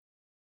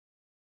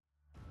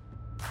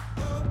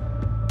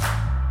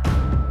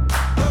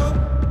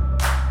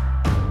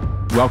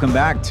Welcome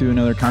back to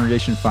another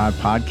Congregation 5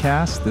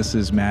 podcast. This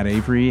is Matt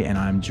Avery, and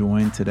I'm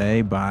joined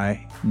today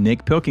by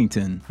Nick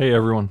Pilkington. Hey,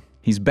 everyone.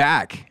 He's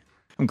back.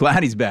 I'm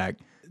glad he's back.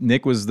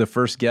 Nick was the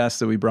first guest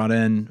that we brought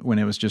in when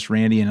it was just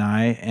Randy and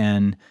I.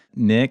 And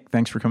Nick,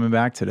 thanks for coming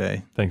back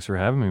today. Thanks for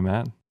having me,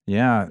 Matt.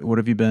 Yeah. What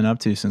have you been up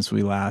to since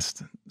we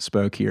last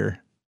spoke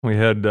here? We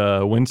had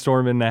a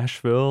windstorm in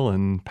Nashville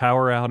and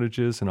power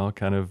outages and all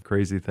kind of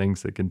crazy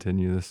things that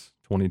continue this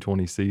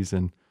 2020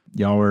 season.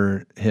 Y'all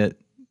were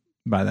hit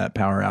by that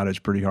power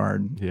outage pretty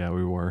hard. Yeah,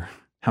 we were.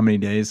 How many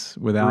days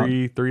without?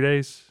 3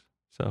 days.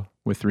 So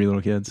with 3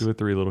 little kids? With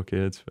 3 little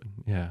kids, but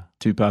yeah.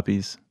 2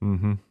 puppies.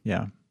 Mm-hmm.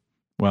 Yeah.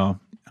 Well,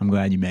 I'm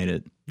glad you made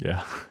it.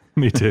 Yeah,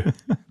 me too.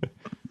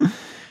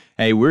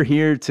 Hey, we're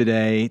here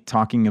today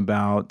talking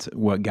about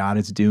what God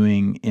is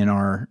doing in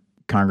our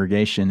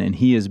congregation, and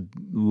He is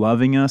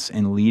loving us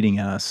and leading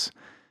us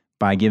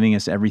by giving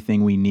us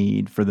everything we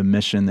need for the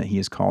mission that He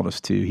has called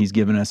us to. He's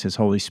given us His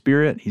Holy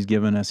Spirit, He's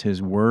given us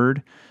His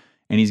Word,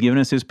 and He's given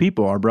us His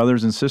people, our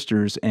brothers and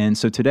sisters. And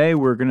so today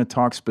we're going to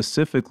talk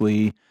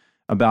specifically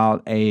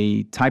about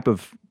a type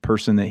of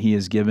person that He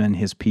has given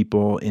His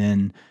people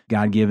in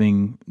God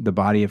giving the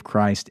body of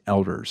Christ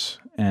elders.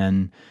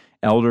 And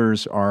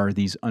elders are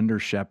these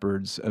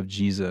under-shepherds of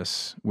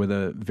Jesus with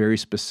a very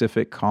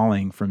specific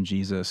calling from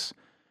Jesus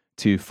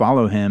to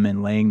follow Him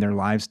and laying their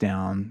lives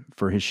down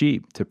for His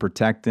sheep, to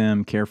protect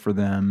them, care for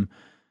them,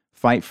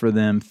 fight for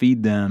them,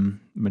 feed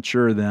them,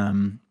 mature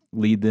them,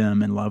 lead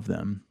them, and love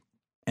them.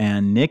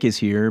 And Nick is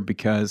here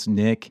because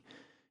Nick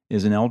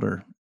is an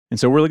elder. And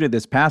so we're looking at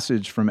this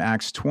passage from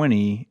Acts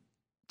 20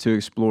 to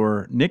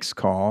explore Nick's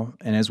call.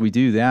 And as we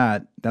do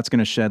that, that's going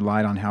to shed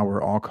light on how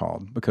we're all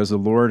called, because the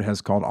Lord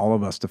has called all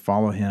of us to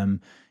follow Him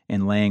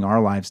in laying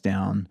our lives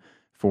down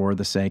for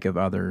the sake of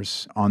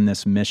others on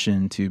this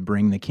mission to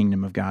bring the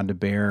kingdom of God to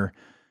bear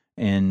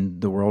in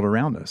the world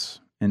around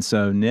us. And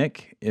so,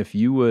 Nick, if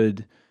you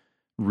would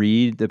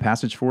read the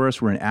passage for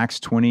us, we're in Acts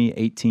 20,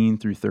 18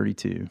 through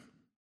 32.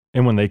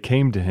 And when they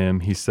came to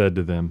him, he said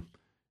to them,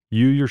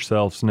 "You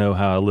yourselves know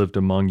how I lived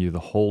among you the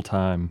whole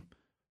time,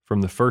 from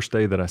the first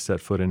day that I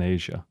set foot in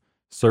Asia,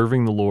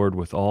 serving the Lord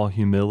with all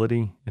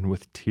humility and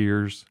with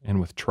tears and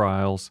with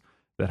trials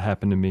that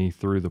happened to me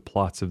through the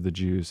plots of the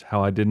Jews,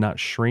 how I did not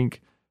shrink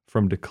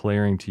from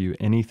declaring to you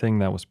anything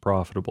that was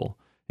profitable,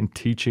 and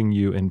teaching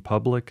you in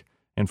public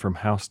and from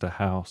house to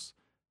house,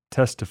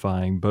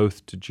 testifying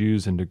both to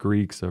Jews and to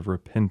Greeks of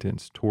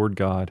repentance toward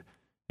God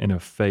and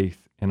of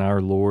faith in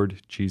our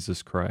Lord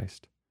Jesus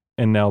Christ.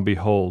 And now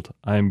behold,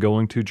 I am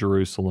going to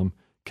Jerusalem,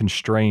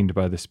 constrained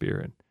by the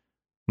Spirit,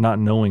 not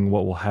knowing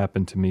what will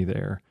happen to me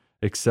there,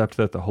 except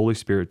that the Holy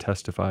Spirit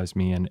testifies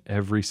me in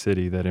every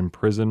city that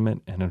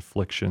imprisonment and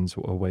afflictions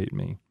will await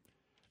me.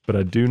 But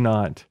I do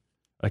not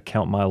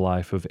account my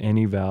life of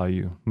any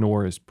value,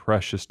 nor as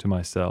precious to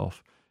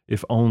myself,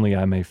 if only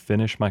I may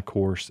finish my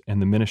course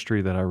and the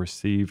ministry that I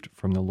received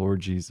from the Lord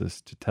Jesus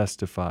to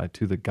testify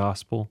to the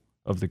gospel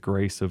of the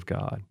grace of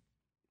God.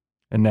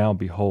 And now,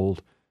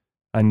 behold,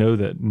 I know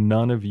that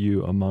none of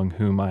you among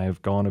whom I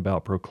have gone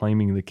about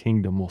proclaiming the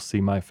kingdom will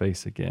see my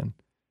face again.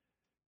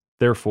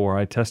 Therefore,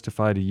 I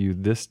testify to you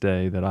this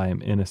day that I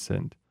am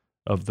innocent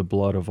of the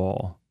blood of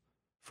all,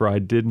 for I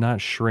did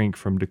not shrink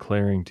from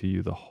declaring to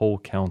you the whole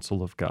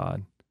counsel of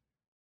God.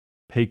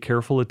 Pay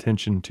careful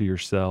attention to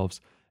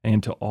yourselves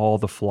and to all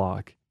the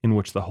flock in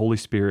which the Holy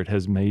Spirit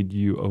has made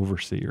you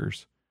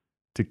overseers,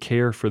 to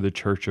care for the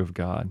church of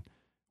God,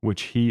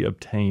 which He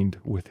obtained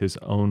with His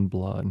own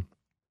blood.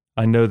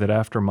 I know that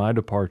after my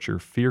departure,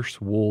 fierce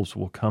wolves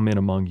will come in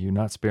among you,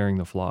 not sparing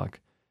the flock,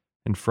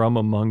 and from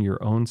among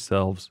your own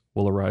selves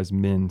will arise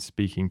men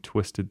speaking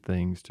twisted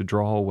things to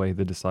draw away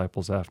the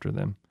disciples after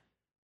them.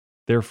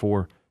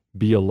 Therefore,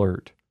 be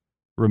alert,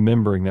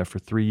 remembering that for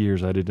 3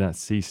 years I did not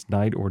cease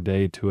night or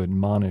day to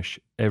admonish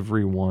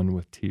every one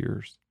with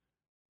tears.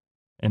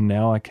 And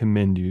now I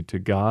commend you to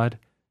God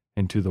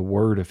and to the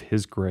word of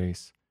His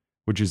grace,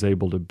 which is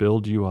able to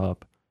build you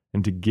up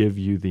and to give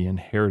you the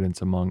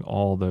inheritance among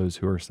all those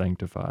who are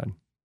sanctified."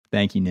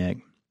 Thank you, Nick.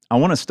 I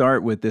want to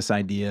start with this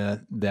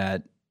idea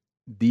that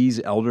these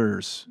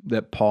elders,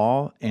 that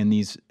Paul and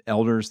these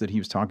elders that he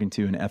was talking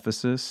to in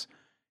Ephesus,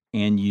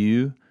 and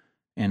you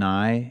and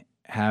I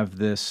have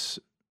this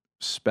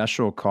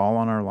special call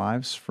on our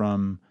lives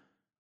from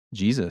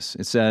Jesus.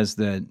 It says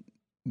that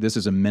this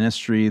is a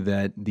ministry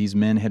that these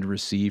men had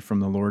received from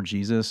the Lord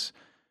Jesus,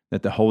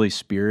 that the Holy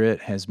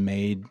Spirit has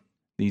made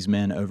these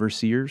men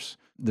overseers.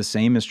 The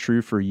same is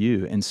true for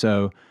you. And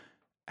so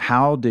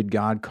how did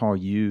God call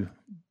you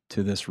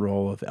to this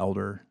role of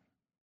elder?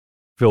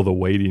 Feel the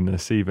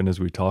weightiness even as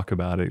we talk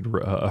about it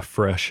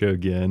afresh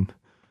again.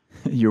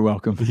 You're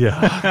welcome.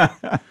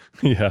 Yeah.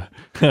 Yeah.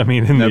 I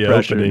mean, in No the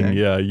pressure, opening, Nick.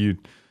 yeah, you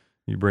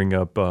bring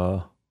up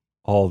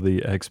all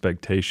the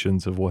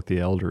expectations of what the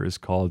elder is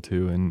called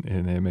to, and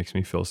it makes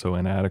me feel so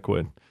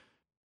inadequate.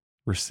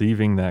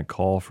 Receiving that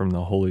call from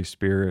the Holy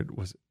Spirit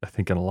was, I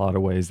think in a lot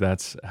of ways,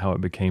 that's how it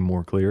became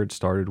more clear. It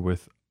started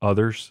with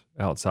others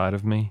outside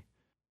of me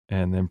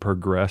and then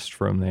progressed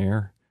from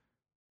there.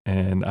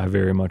 And I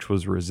very much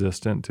was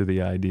resistant to the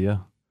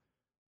idea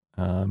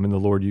And the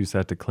Lord used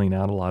that to clean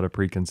out a lot of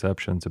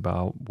preconceptions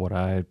about what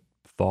I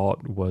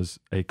thought was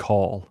a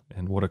call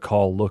and what a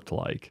call looked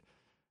like,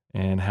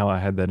 and how I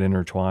had that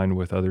intertwined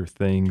with other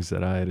things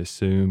that I had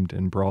assumed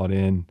and brought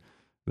in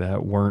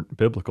that weren't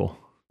biblical.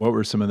 What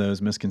were some of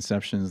those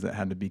misconceptions that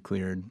had to be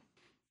cleared?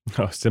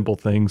 Simple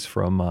things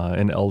from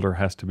an elder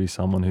has to be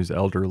someone who's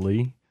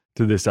elderly,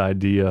 to this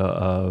idea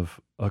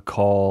of a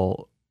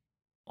call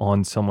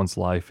on someone's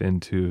life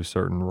into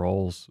certain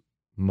roles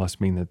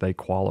must mean that they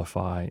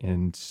qualify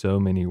in so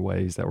many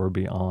ways that were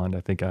beyond.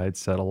 I think I had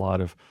set a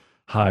lot of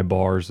high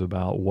bars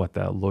about what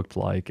that looked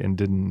like and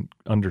didn't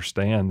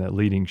understand that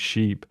leading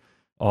sheep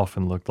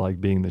often looked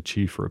like being the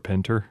chief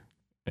repenter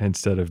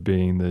instead of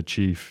being the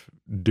chief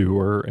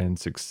doer and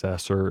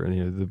successor,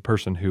 and the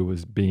person who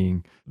was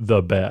being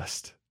the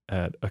best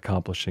at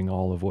accomplishing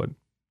all of what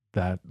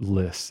that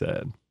list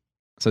said.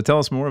 So tell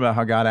us more about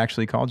how God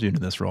actually called you into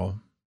this role.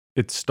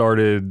 It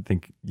started, I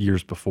think,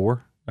 years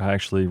before I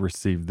actually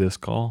received this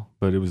call,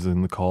 but it was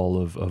in the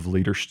call of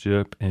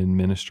leadership and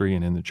ministry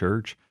and in the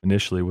church.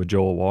 Initially with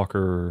Joel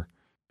Walker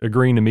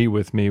agreeing to meet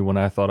with me when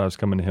I thought I was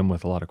coming to him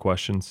with a lot of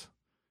questions.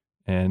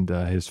 And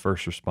his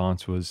first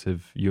response was,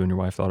 have you and your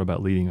wife thought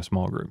about leading a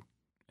small group?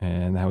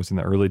 And that was in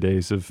the early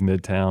days of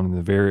Midtown, in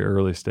the very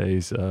earliest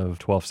days of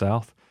 12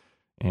 South.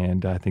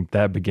 And I think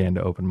that began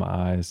to open my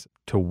eyes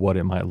to what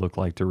it might look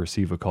like to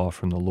receive a call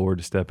from the Lord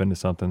to step into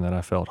something that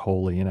I felt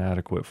wholly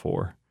inadequate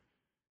for.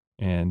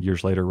 And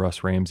years later,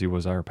 Russ Ramsey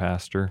was our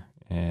pastor,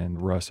 and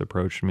Russ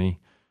approached me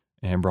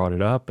and brought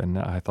it up, and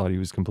I thought he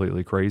was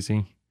completely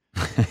crazy.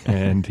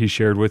 And he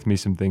shared with me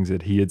some things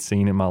that he had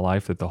seen in my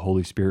life that the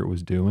Holy Spirit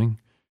was doing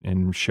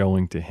and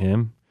showing to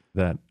him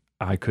that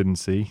I couldn't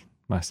see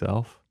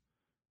myself.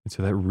 And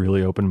so that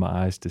really opened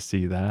my eyes to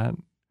see that.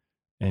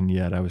 And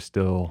yet I was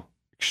still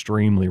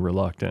extremely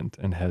reluctant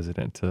and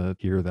hesitant to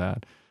hear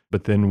that.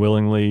 But then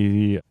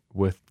willingly,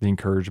 with the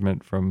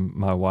encouragement from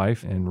my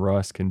wife and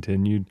Russ,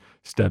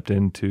 stepped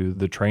into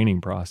the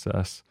training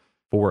process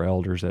for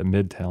elders at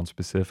Midtown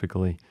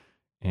specifically,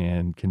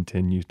 and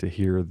continued to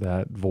hear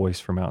that voice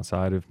from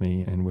outside of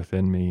me and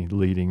within me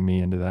leading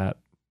me into that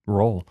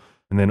role.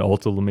 And then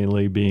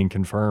ultimately being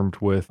confirmed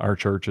with our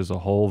church as a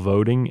whole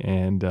voting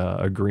and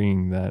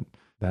agreeing that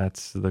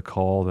that's the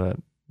call that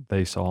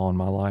they saw in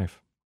my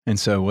life. And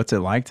so what's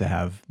it like to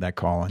have that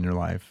call in your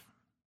life?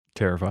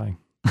 Terrifying.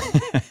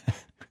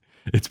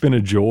 It's been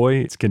a joy.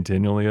 It's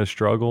continually a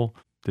struggle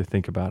to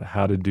think about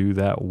how to do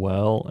that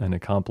well and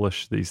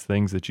accomplish these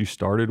things that you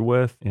started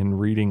with, and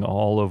reading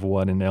all of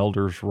what an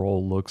elder's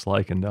role looks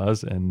like and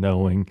does, and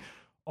knowing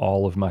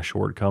all of my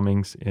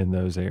shortcomings in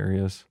those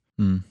areas.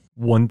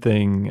 One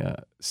thing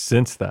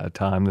since that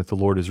time that the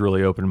Lord has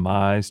really opened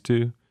my eyes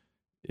to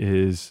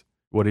is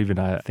what even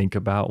I think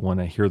about when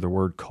I hear the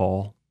word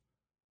call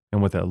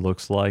and what that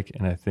looks like.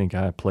 And I think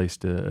I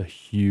placed a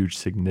huge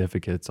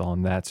significance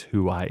on that's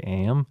who I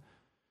am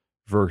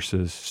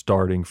versus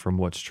starting from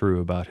what's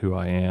true about who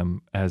I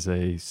am as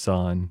a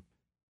son,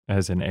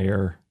 as an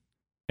heir.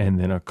 And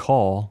then a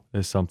call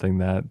is something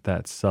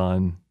that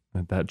son,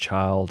 that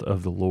child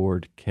of the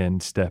Lord can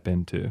step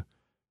into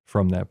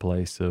from that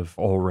place of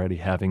already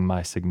having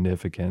my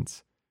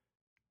significance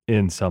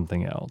in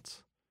something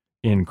else,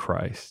 in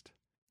Christ.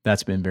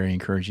 That's been very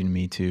encouraging to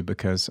me too,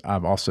 because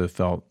I've also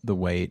felt the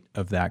weight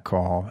of that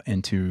call,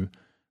 and to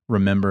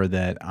remember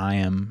that I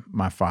am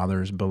my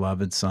Father's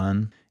beloved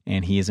son,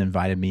 and he has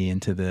invited me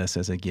into this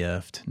as a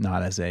gift,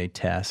 not as a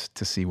test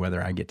to see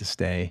whether I get to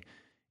stay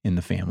in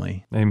the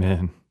family.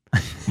 Amen.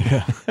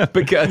 Yeah.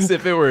 Because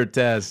if it were a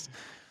test,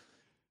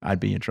 I'd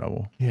be in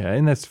trouble. Yeah,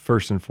 and that's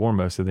first and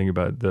foremost to think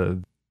about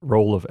the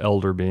role of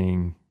elder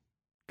being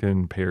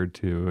compared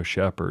to a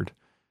shepherd,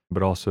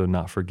 but also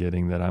not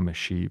forgetting that I'm a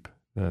sheep,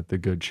 that the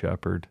good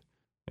shepherd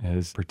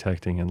is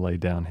protecting and laid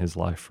down his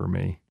life for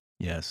me.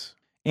 Yes.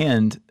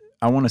 And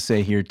I want to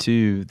say here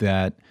too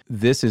that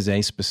this is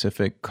a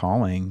specific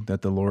calling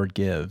that the Lord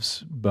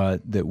gives,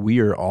 but that we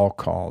are all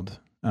called.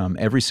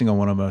 Every single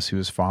one of us who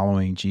is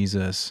following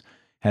Jesus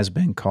has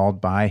been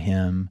called by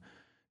him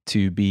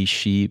to be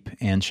sheep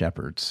and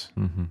shepherds.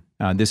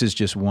 Mm-hmm. This is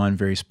just one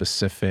very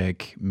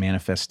specific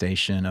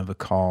manifestation of a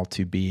call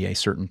to be a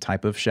certain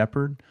type of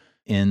shepherd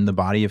in the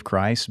body of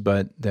Christ,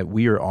 but that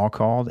we are all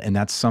called. And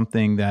that's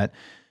something that,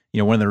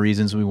 one of the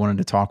reasons we wanted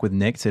to talk with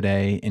Nick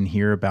today and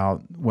hear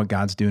about what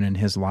God's doing in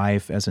his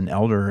life as an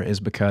elder is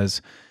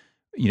because,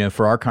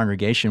 for our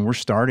congregation, we're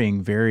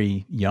starting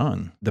very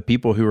young. The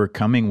people who are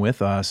coming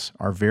with us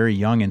are very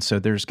young. And so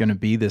there's going to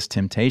be this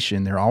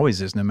temptation, there always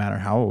is, no matter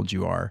how old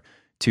you are,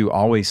 to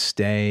always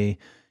stay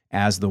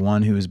as the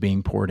one who is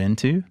being poured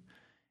into.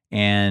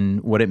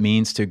 And what it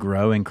means to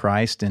grow in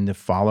Christ and to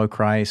follow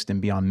Christ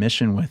and be on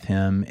mission with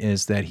him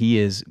is that he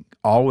is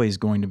always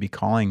going to be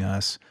calling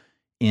us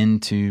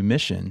into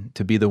mission,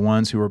 to be the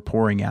ones who are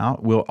pouring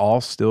out. We'll all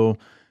still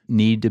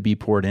need to be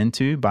poured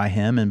into by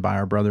him and by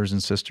our brothers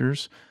and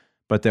sisters,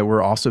 but that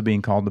we're also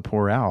being called to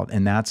pour out.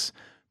 And that's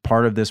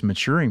part of this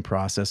maturing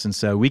process. And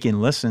so we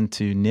can listen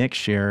to Nick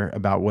share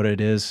about what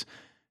it is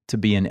to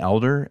be an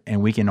elder,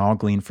 and we can all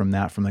glean from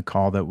that, from the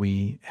call that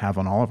we have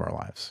on all of our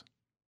lives.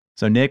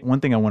 So, Nick, one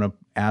thing I want to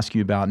ask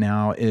you about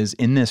now is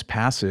in this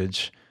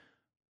passage,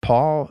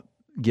 Paul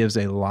gives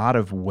a lot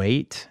of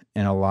weight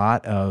and a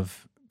lot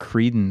of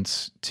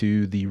credence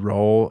to the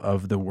role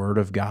of the Word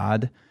of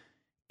God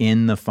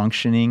in the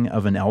functioning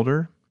of an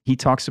elder. He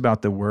talks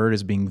about the Word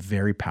as being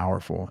very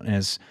powerful and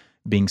as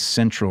being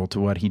central to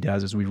what he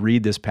does. As we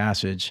read this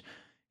passage,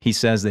 he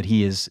says that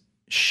he is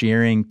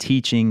sharing,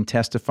 teaching,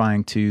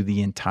 testifying to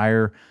the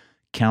entire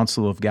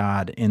counsel of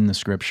God in the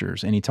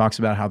Scriptures. And he talks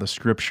about how the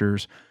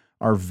Scriptures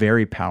are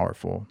very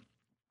powerful,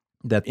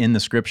 that in the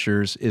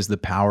Scriptures is the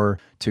power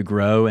to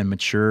grow and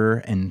mature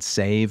and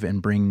save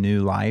and bring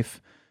new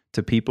life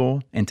to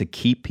people and to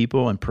keep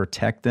people and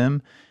protect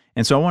them.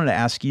 And so I wanted to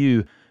ask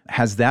you,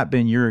 has that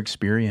been your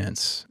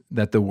experience,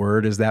 that the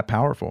Word is that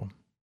powerful?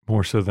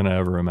 More so than I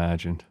ever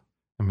imagined.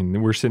 I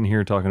mean, we're sitting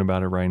here talking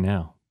about it right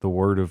now. The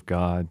Word of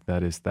God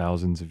that is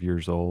thousands of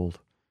years old,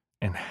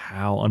 and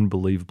how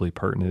unbelievably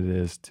pertinent it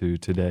is to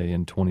today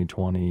in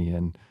 2020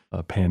 and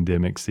a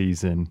pandemic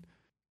season.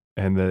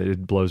 And that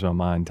it blows my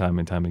mind time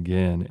and time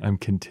again. I'm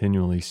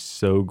continually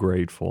so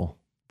grateful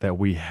that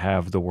we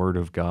have the Word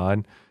of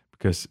God,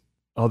 because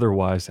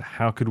otherwise,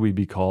 how could we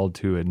be called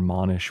to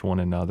admonish one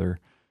another,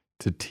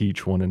 to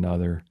teach one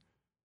another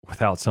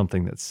without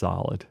something that's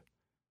solid,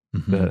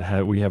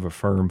 that we have a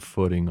firm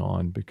footing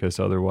on? Because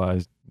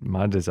otherwise,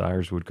 my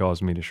desires would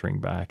cause me to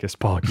shrink back, as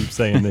Paul keeps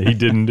saying that he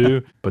didn't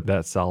do. But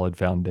that solid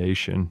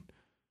foundation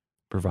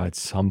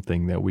provides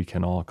something that we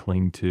can all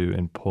cling to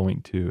and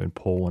point to and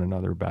pull one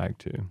another back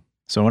to.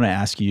 So I want to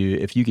ask you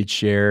if you could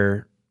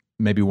share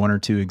maybe one or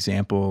two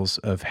examples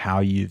of how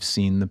you've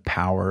seen the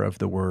power of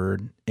the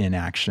Word in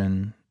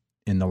action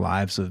in the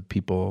lives of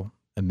people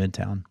in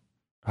Midtown.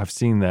 I've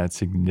seen that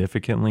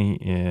significantly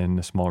in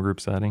a small group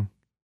setting,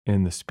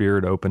 in the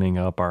Spirit opening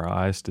up our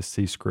eyes to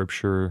see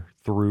Scripture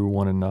through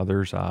one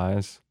another's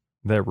eyes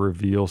that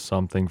reveal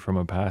something from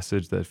a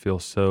passage that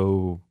feels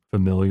so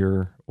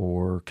familiar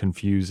or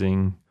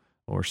confusing,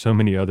 or so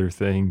many other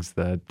things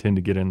that tend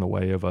to get in the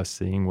way of us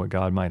seeing what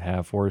God might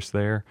have for us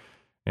there.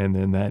 And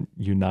then that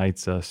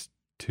unites us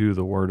to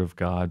the Word of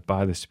God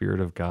by the Spirit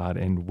of God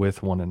and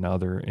with one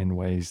another in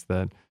ways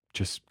that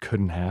just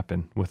couldn't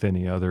happen with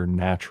any other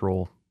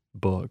natural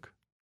book.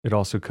 It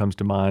also comes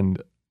to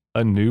mind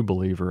a new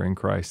believer in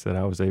Christ that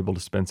I was able to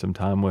spend some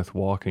time with,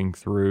 walking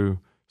through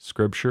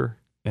Scripture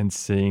and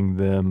seeing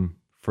them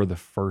for the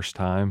first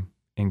time,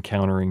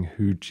 encountering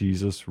who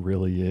Jesus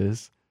really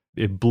is.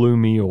 It blew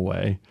me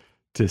away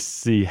to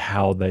see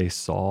how they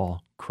saw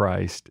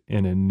Christ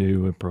in a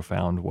new and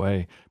profound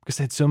way, because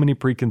they had so many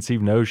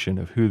preconceived notion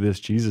of who this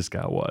Jesus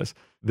guy was.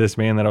 This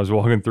man that I was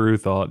walking through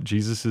thought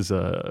Jesus is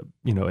a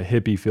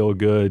hippie, feel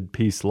good,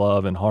 peace,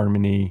 love, and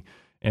harmony,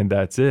 and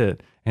that's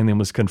it. And then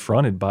was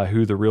confronted by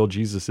who the real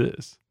Jesus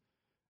is.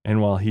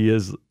 And while he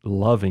is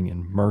loving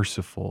and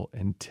merciful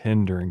and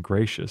tender and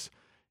gracious,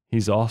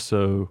 he's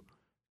also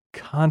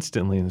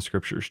constantly in the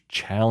Scriptures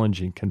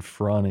challenging,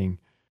 confronting,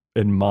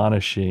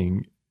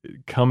 admonishing,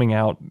 coming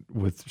out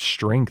with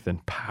strength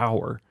and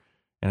power.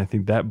 And I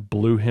think that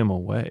blew him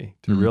away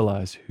to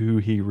realize who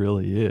he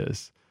really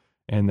is,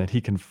 and that he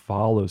can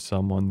follow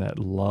someone that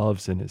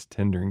loves and is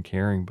tender and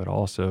caring, but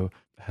also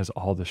has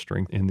all the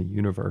strength in the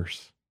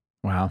universe.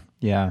 Wow.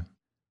 Yeah.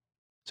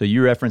 So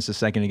you referenced a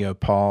second ago,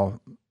 Paul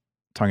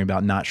talking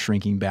about not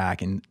shrinking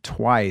back. And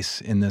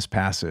twice in this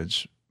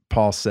passage,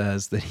 Paul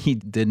says that he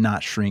did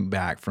not shrink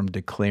back from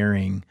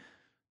declaring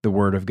the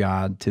Word of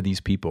God to these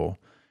people.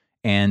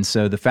 And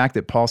so the fact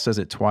that Paul says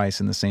it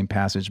twice in the same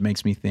passage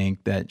makes me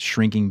think that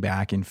shrinking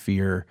back in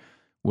fear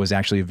was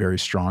actually a very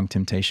strong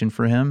temptation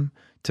for him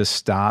to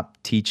stop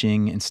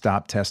teaching and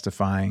stop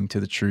testifying to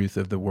the truth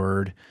of the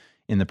Word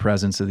in the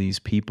presence of these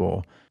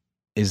people.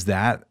 Is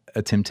that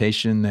a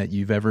temptation that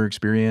you've ever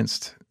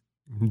experienced?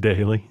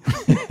 Daily.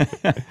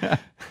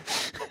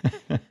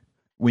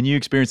 When you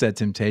experience that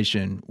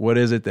temptation, what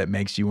is it that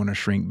makes you want to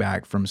shrink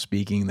back from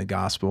speaking the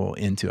gospel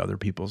into other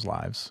people's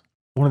lives?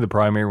 One of the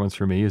primary ones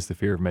for me is the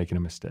fear of making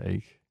a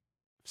mistake,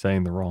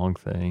 saying the wrong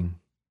thing,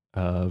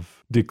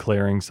 of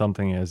declaring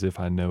something as if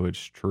I know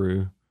it's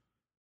true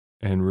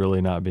and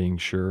really not being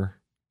sure,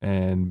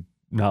 and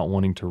not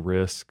wanting to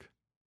risk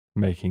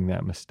making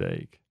that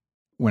mistake.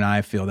 When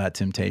I feel that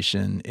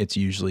temptation, it's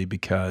usually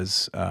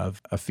because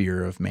of a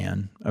fear of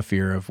man, a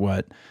fear of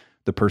what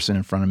the person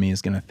in front of me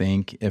is going to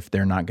think, if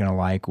they're not going to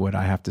like what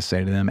I have to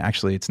say to them.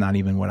 Actually, it's not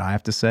even what I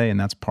have to say, and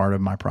that's part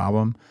of my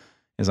problem,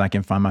 is I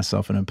can find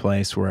myself in a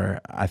place where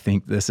I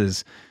think this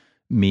is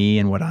me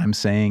and what I'm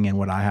saying and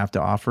what I have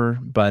to offer.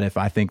 But if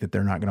I think that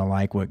they're not going to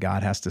like what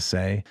God has to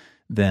say,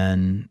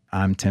 then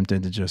I'm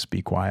tempted to just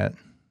be quiet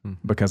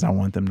because I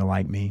want them to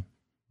like me.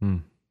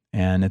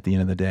 And at the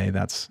end of the day,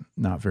 that's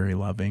not very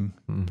loving.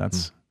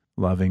 That's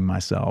loving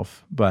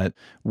myself. But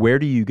where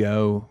do you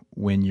go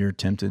when you're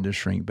tempted to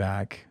shrink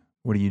back?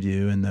 What do you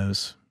do in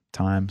those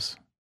times?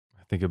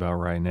 I think about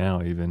right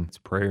now, even it's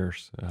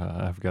prayers.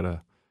 I've got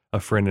a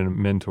friend and a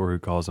mentor who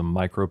calls them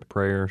micro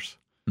prayers.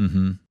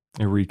 It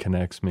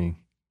reconnects me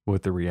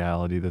with the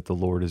reality that the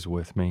Lord is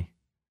with me,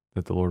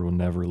 that the Lord will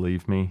never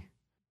leave me,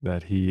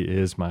 that he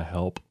is my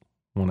help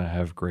when I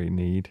have great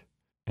need,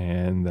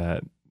 and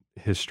that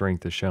his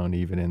strength is shown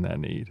even in that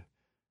need.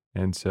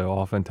 And so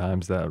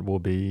oftentimes that will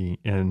be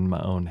in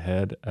my own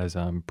head as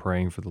I'm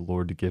praying for the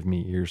Lord to give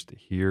me ears to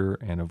hear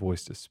and a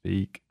voice to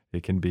speak.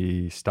 It can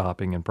be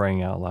stopping and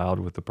praying out loud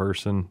with the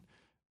person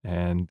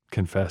and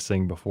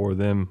confessing before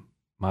them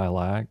my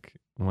lack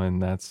when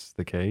that's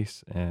the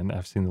case. And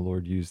I've seen the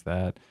Lord use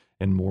that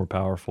in more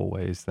powerful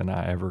ways than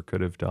I ever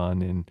could have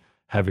done in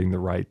having the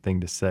right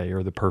thing to say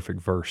or the perfect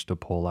verse to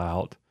pull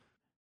out.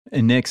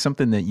 And Nick,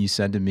 something that you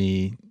said to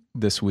me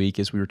this week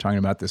as we were talking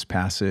about this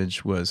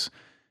passage was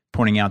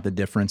pointing out the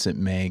difference it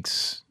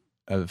makes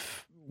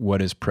of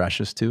what is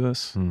precious to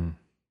us.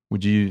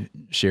 Would you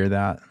share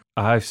that?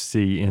 I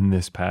see in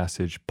this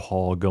passage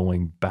Paul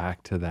going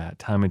back to that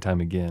time and time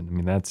again. I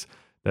mean,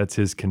 that's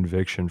his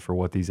conviction for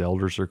what these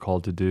elders are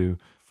called to do,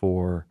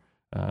 for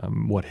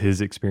what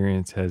his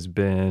experience has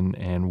been,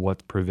 and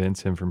what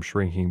prevents him from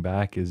shrinking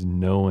back is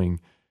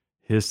knowing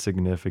his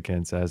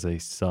significance as a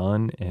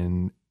son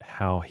and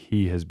how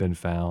he has been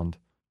found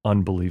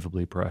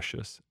unbelievably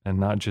precious. And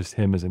not just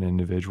him as an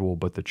individual,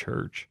 but the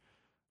church,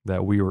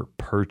 that we were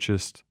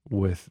purchased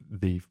with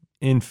the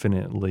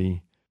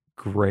infinitely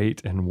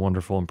great and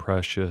wonderful and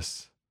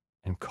precious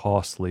and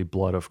costly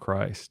blood of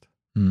Christ.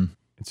 And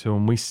so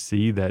when we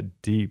see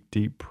that deep,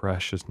 deep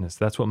preciousness,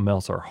 that's what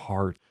melts our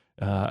heart.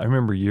 I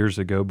remember years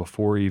ago,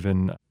 before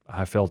even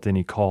I felt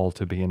any call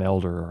to be an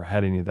elder or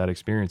had any of that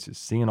experience, is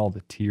seeing all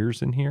the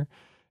tears in here.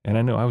 And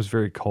I know I was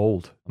very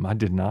cold. I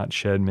did not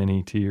shed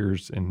many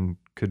tears and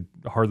could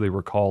hardly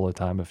recall a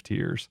time of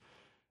tears.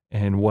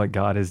 And what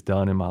God has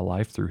done in my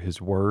life through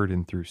his word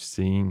and through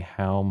seeing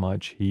how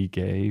much he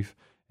gave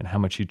and how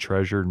much he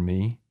treasured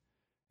me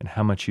and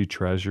how much he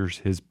treasures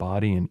his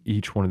body and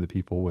each one of the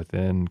people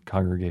within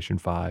Congregation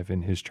 5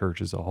 and his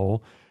church as a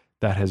whole,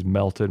 that has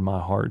melted my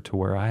heart to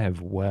where I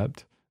have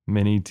wept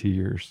many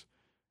tears.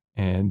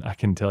 And I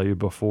can tell you,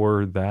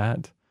 before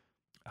that,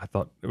 I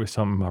thought it was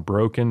something I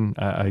broken.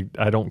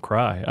 I don't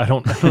cry. I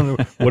don't know.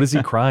 What is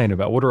he crying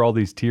about? What are all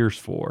these tears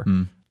for?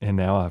 And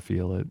now I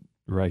feel it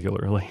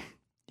regularly.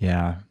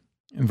 Yeah.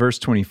 In verse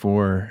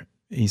 24,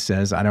 he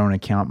says, I don't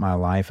account my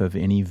life of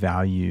any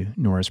value,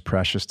 nor as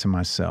precious to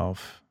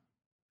myself.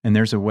 And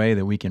there's a way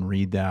that we can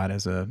read that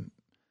as a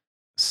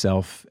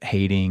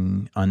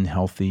self-hating,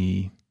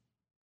 unhealthy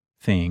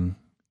thing.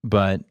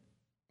 But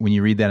when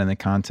you read that in the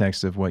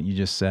context of what you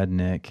just said,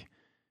 Nick,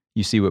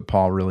 you see what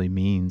Paul really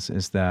means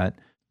is that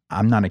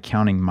I'm not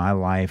accounting my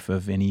life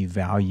of any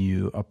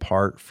value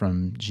apart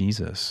from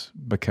Jesus,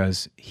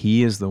 because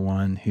he is the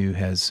one who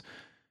has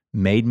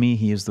made me.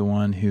 He is the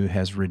one who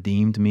has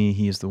redeemed me.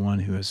 He is the one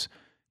who has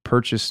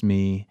purchased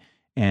me,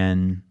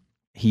 and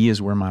he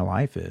is where my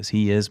life is.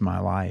 He is my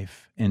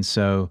life. And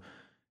so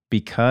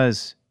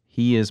because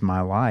he is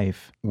my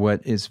life,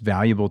 what is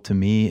valuable to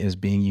me is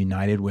being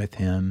united with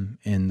him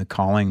in the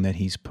calling that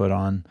he's put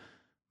on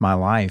my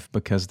life,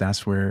 because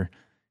that's where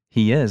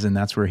he is, and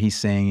that's where he's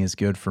saying is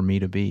good for me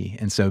to be.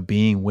 And so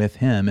being with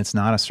him, it's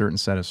not a certain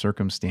set of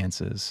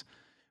circumstances,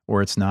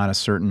 or it's not a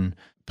certain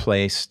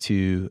place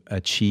to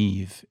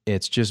achieve.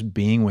 It's just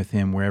being with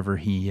him wherever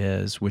he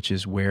is, which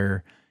is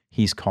where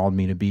he's called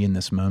me to be in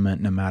this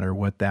moment, no matter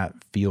what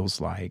that feels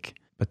like.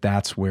 But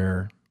that's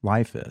where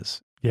life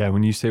is. Yeah,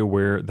 when you say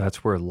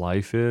that's where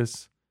life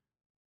is,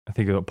 I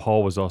think that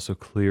Paul was also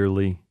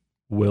clearly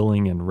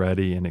willing and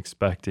ready and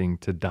expecting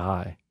to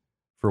die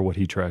for what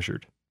he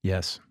treasured.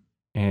 Yes.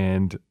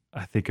 And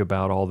I think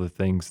about all the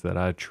things that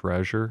I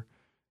treasure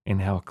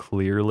and how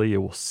clearly it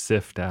will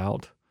sift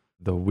out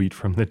the wheat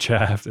from the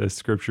chaff, as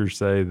scriptures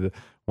say.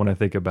 When I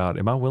think about,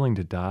 am I willing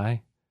to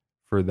die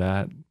for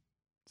that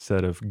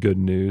set of good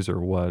news,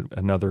 or what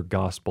another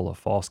gospel, a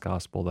false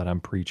gospel that I'm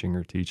preaching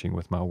or teaching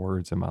with my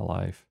words in my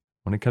life?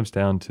 When it comes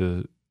down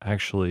to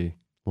actually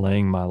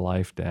laying my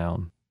life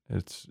down,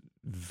 it's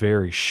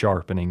very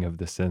sharpening of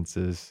the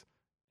senses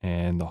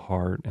and the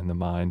heart and the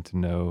mind to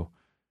know,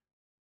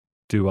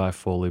 do I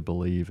fully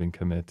believe and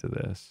commit to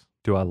this?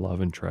 Do I love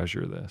and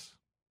treasure this?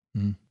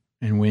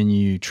 And when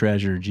you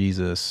treasure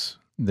Jesus,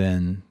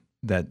 then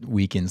that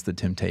weakens the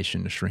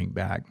temptation to shrink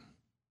back,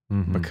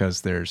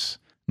 because there's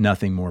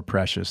nothing more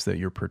precious that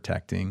you're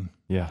protecting.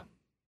 Yeah.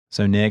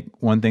 So Nick,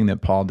 one thing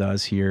that Paul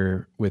does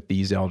here with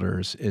these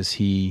elders is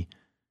he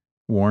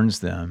warns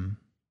them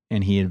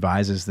and he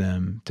advises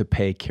them to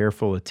pay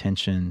careful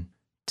attention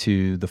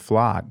to the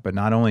flock, but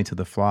not only to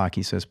the flock.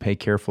 He says, pay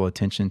careful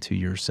attention to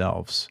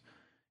yourselves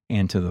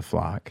and to the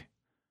flock.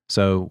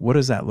 So what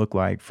does that look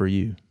like for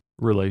you?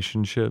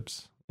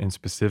 Relationships, and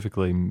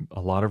specifically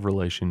a lot of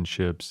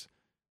relationships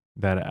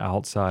that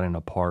outside and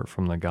apart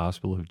from the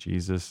gospel of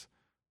Jesus,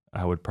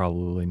 I would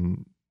probably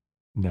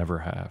never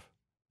have.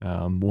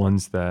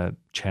 Ones that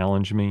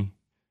challenge me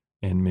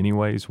in many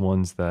ways,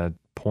 ones that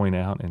point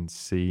out and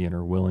see and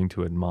are willing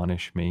to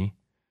admonish me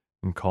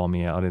and call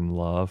me out in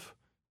love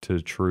to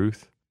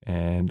truth,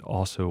 and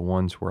also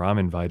ones where I'm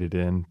invited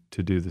in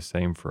to do the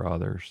same for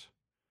others.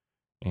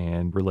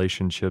 And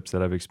relationships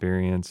that I've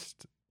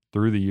experienced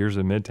through the years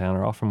of Midtown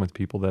are often with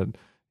people that,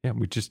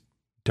 we just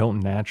don't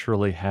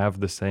naturally have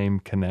the same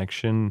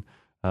connection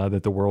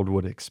that the world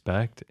would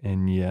expect,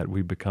 and yet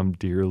we become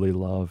dearly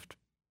loved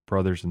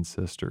brothers and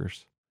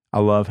sisters. I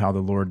love how the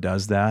Lord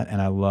does that,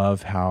 and I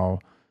love how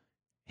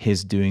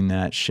his doing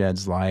that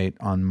sheds light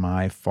on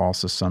my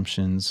false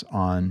assumptions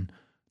on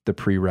the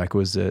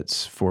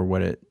prerequisites for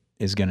what it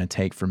is going to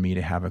take for me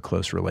to have a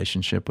close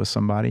relationship with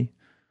somebody.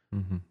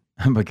 Mm-hmm.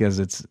 Because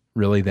it's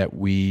really that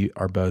we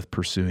are both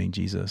pursuing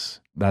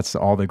Jesus. That's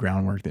all the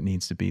groundwork that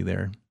needs to be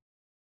there.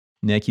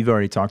 Nick, you've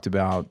already talked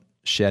about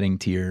shedding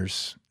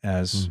tears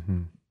as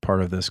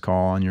part of this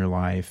call in your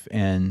life.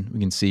 And we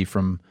can see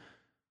from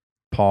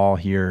Paul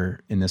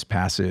here in this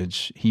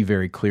passage, he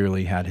very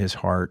clearly had his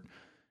heart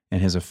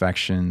and his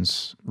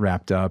affections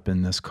wrapped up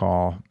in this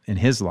call in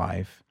his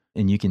life.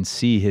 And you can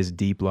see his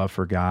deep love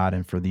for God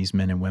and for these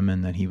men and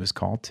women that he was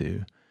called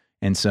to.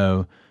 And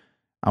so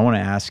I want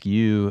to ask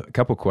you a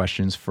couple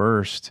questions.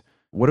 First,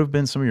 what have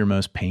been some of your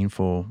most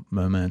painful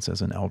moments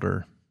as an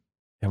elder?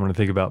 I want to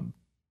think about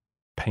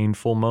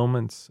painful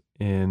moments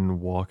in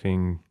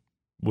walking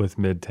with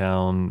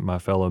Midtown, my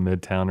fellow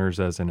Midtowners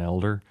as an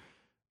elder.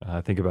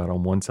 I think about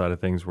on one side of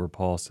things where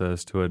Paul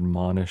says to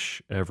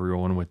admonish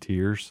everyone with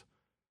tears,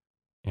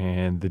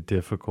 and the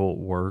difficult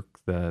work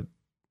that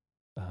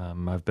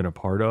I've been a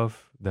part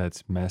of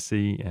that's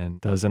messy and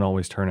doesn't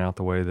always turn out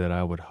the way that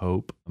I would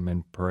hope,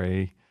 and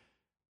pray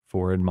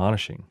for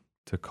admonishing,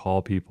 to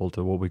call people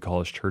to what we call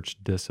as church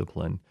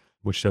discipline,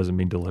 which doesn't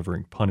mean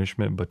delivering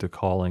punishment, but to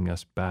calling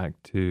us back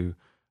to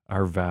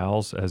our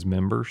vows as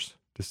members,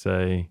 to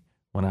say,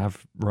 when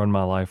I've run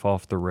my life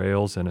off the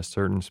rails in a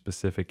certain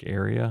specific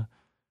area,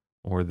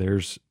 or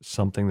there's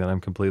something that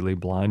I'm completely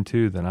blind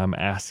to, then I'm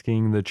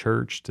asking the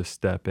church to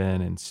step in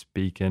and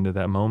speak into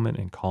that moment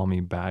and call me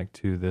back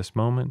to this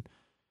moment.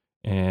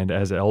 And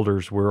as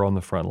elders, we're on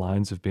the front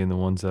lines of being the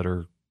ones that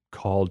are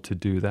called to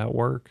do that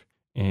work.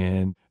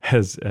 And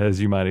as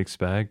you might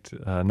expect,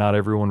 not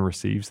everyone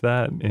receives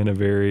that in a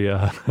very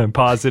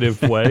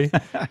positive way.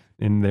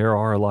 And there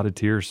are a lot of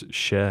tears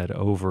shed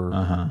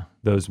over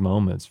those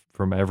moments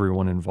from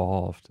everyone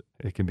involved.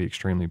 It can be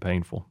extremely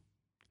painful.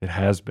 It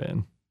has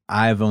been.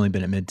 I've only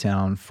been at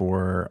Midtown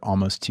for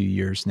almost 2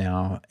 years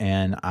now,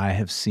 and I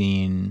have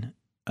seen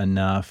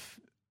enough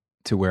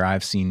to where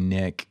I've seen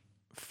Nick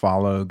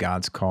follow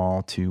God's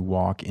call to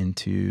walk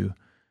into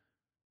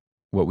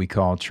what we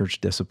call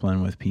church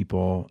discipline with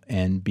people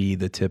and be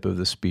the tip of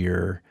the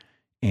spear.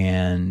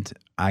 And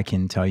I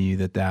can tell you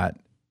that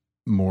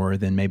more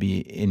than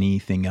maybe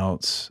anything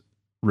else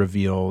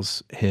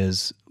reveals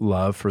his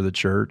love for the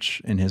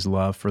church and his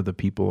love for the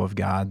people of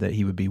God, that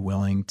he would be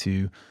willing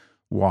to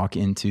walk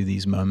into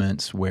these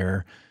moments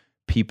where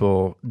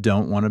people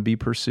don't want to be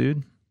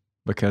pursued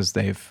because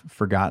they've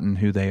forgotten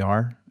who they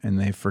are and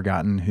they've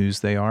forgotten whose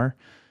they are.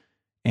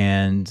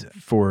 And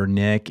for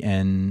Nick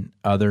and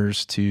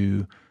others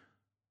to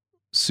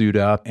suit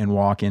up and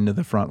walk into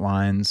the front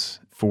lines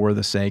for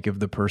the sake of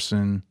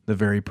the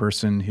very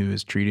person who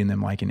is treating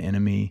them like an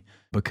enemy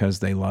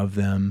because they love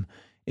them,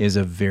 is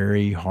a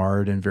very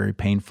hard and very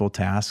painful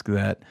task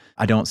that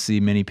I don't see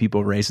many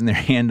people raising their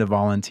hand to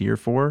volunteer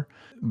for.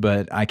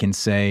 But I can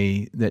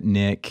say that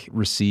Nick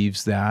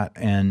receives that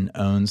and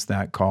owns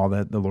that call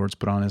that the Lord's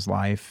put on his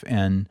life.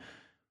 And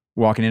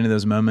walking into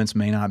those moments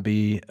may not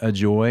be a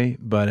joy,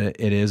 but it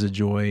is a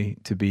joy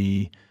to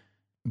be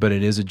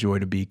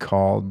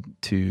called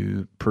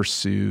to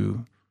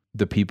pursue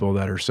the people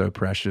that are so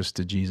precious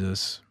to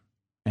Jesus.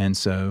 And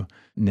so,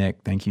 Nick,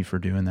 thank you for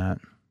doing that.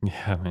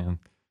 Yeah, man.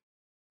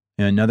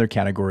 And another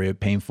category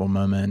of painful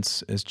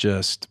moments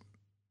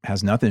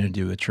has nothing to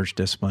do with church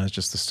discipline. It's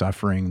just the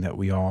suffering that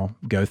we all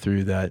go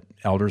through, that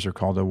elders are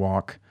called to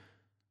walk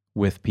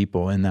with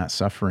people in that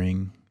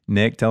suffering.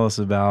 Nick, tell us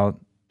about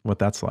what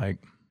that's like.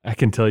 I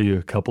can tell you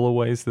a couple of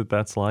ways that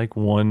that's like.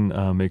 One,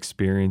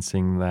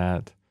 experiencing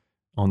that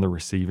on the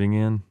receiving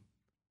end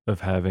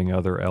of having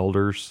other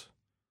elders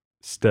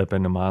step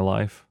into my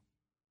life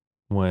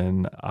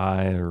when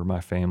I or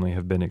my family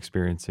have been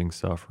experiencing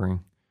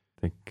suffering.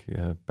 Think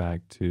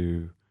back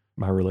to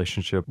my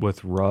relationship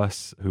with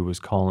Russ, who was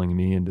calling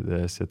me into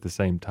this. At the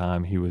same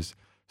time, he was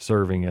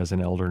serving as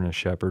an elder and a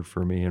shepherd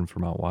for me and for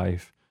my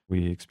wife.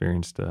 We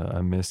experienced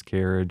a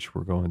miscarriage.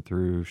 We're going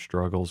through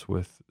struggles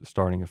with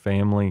starting a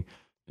family,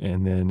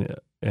 and then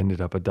ended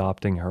up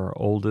adopting her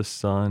oldest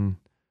son.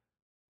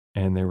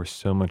 And there was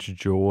so much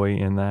joy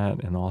in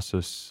that, and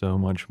also so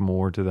much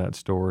more to that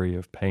story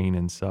of pain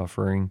and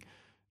suffering,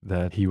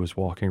 that he was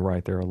walking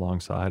right there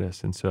alongside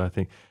us. And so I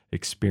think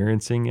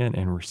experiencing it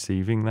and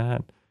receiving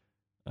that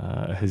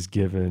has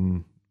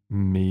given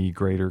me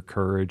greater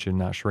courage and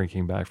not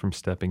shrinking back from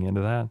stepping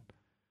into that.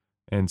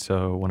 And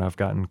so when I've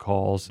gotten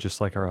calls, just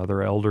like our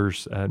other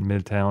elders at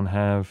Midtown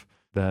have,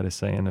 that is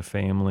saying a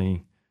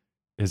family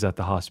is at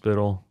the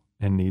hospital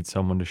and needs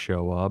someone to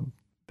show up.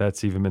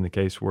 That's even been the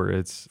case where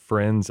it's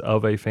friends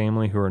of a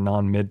family who are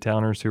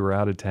non-Midtowners who are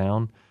out of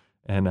town,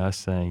 and us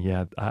saying,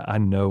 yeah, I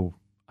know,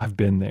 I've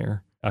been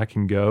there. I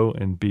can go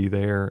and be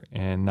there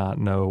and not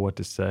know what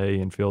to say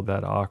and feel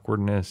that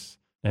awkwardness.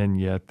 And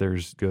yet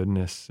there's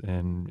goodness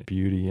and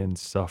beauty and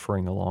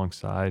suffering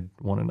alongside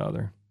one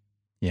another.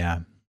 Yeah.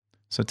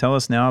 So tell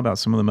us now about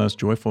some of the most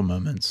joyful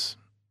moments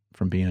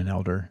from being an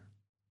elder.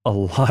 A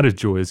lot of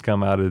joy has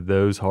come out of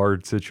those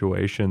hard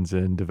situations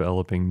and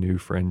developing new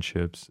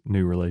friendships,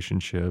 new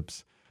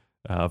relationships.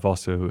 I've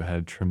also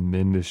had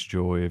tremendous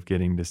joy of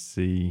getting to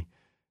see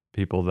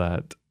people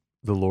that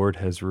the Lord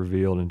has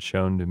revealed and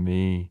shown to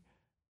me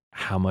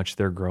how much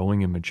they're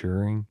growing and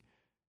maturing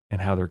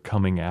and how they're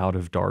coming out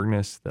of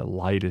darkness. That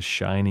light is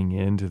shining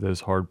into those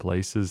hard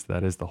places.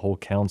 That is the whole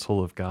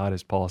counsel of God,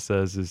 as Paul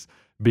says, is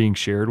being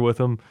shared with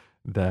them,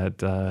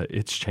 that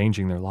it's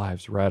changing their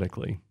lives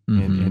radically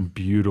in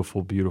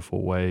beautiful,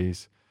 beautiful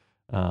ways.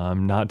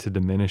 Not to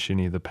diminish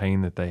any of the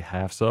pain that they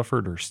have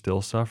suffered or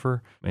still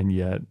suffer, and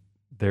yet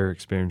they're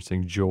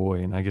experiencing joy,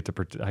 and I get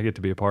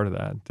to be a part of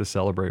that, to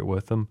celebrate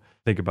with them.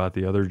 Think about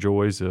the other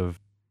joys of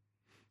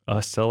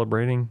us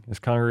celebrating as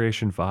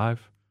Congregation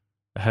 5,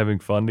 having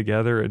fun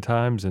together at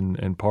times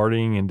and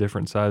partying in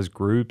different size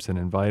groups and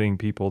inviting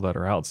people that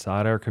are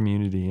outside our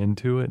community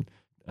into it.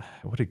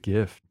 What a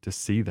gift to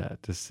see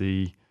that, to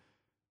see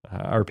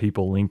our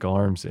people link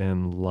arms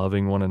and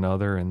loving one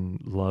another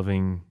and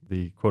loving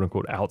the quote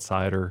unquote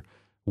outsider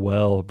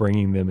well,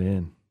 bringing them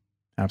in.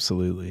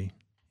 Absolutely.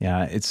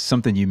 Yeah, it's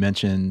something you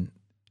mentioned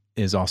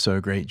is also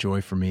a great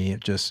joy for me,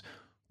 just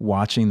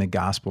watching the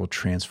gospel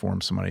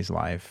transform somebody's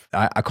life.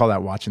 I call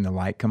that watching the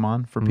light come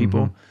on for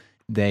people.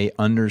 They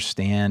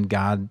understand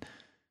God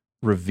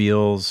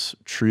reveals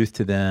truth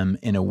to them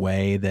in a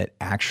way that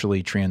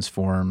actually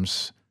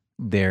transforms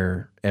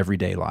their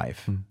everyday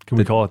life. Can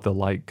we call it the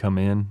light come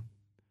in?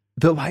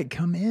 The light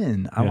come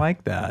in. I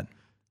like that.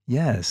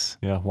 Yes.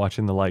 Yeah,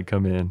 watching the light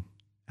come in.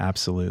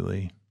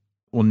 Absolutely.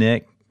 Well,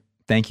 Nick,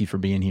 thank you for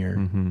being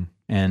here.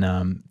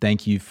 And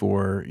thank you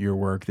for your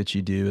work that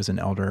you do as an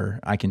elder.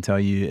 I can tell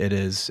you it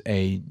is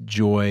a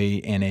joy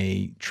and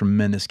a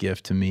tremendous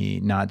gift to me,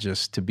 not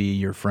just to be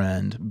your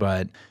friend,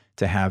 but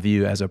to have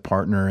you as a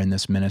partner in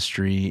this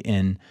ministry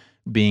in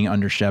being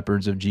under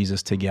shepherds of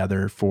Jesus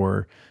together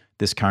for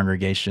this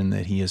congregation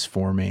that he is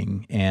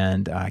forming.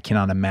 And I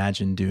cannot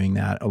imagine doing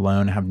that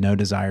alone. I have no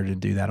desire to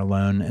do that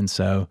alone. And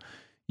so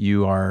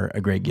you are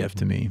a great gift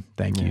to me.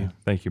 Thank you.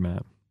 Thank you,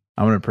 Matt.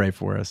 I want to pray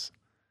for us.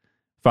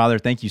 Father,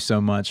 thank you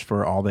so much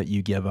for all that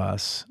you give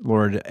us.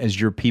 Lord, as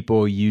your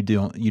people, you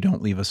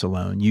don't leave us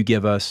alone. You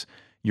give us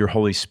your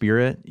Holy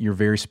Spirit. Your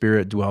very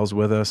Spirit dwells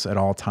with us at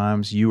all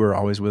times. You are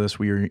always with us.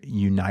 We are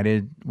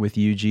united with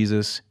you,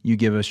 Jesus. You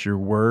give us your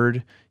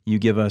word. You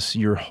give us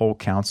your whole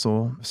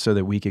counsel so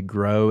that we could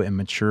grow and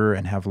mature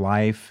and have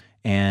life.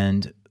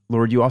 And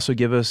Lord, you also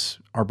give us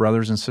our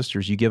brothers and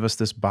sisters. You give us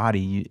this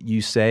body.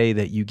 You say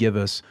that you give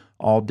us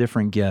all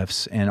different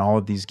gifts, and all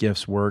of these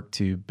gifts work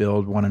to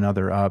build one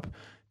another up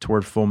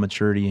toward full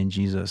maturity in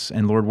Jesus.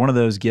 And Lord, one of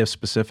those gifts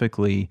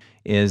specifically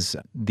is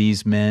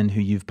these men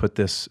who you've put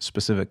this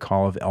specific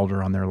call of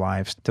elder on their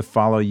lives to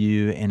follow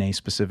you in a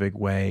specific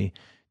way,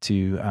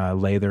 to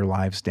lay their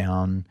lives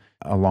down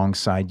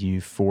alongside you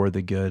for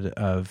the good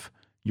of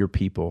your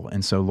people.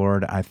 And so,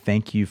 Lord, I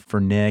thank you for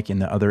Nick and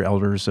the other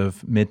elders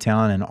of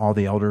Midtown and all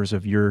the elders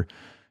of your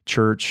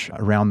church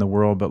around the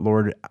world. But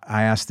Lord,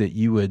 I ask that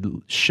you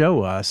would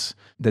show us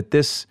that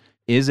this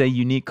is a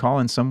unique call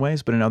in some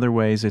ways, but in other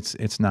ways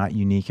it's not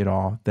unique at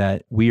all,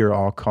 that we are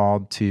all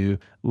called to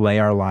lay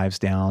our lives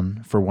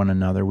down for one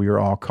another. We are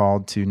all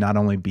called to not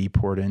only be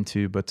poured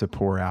into, but to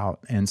pour out.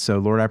 And so,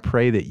 Lord, I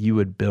pray that you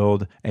would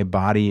build a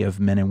body of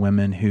men and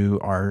women who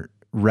are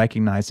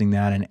recognizing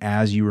that, and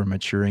as you are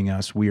maturing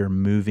us, we are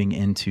moving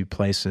into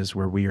places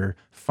where we are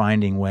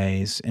finding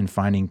ways and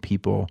finding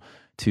people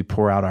to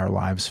pour out our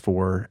lives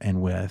for and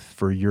with,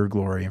 for your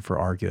glory and for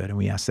our good. And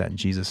we ask that in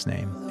Jesus'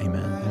 name.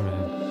 Amen.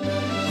 Amen.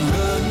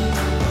 Run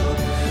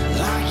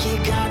like you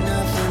got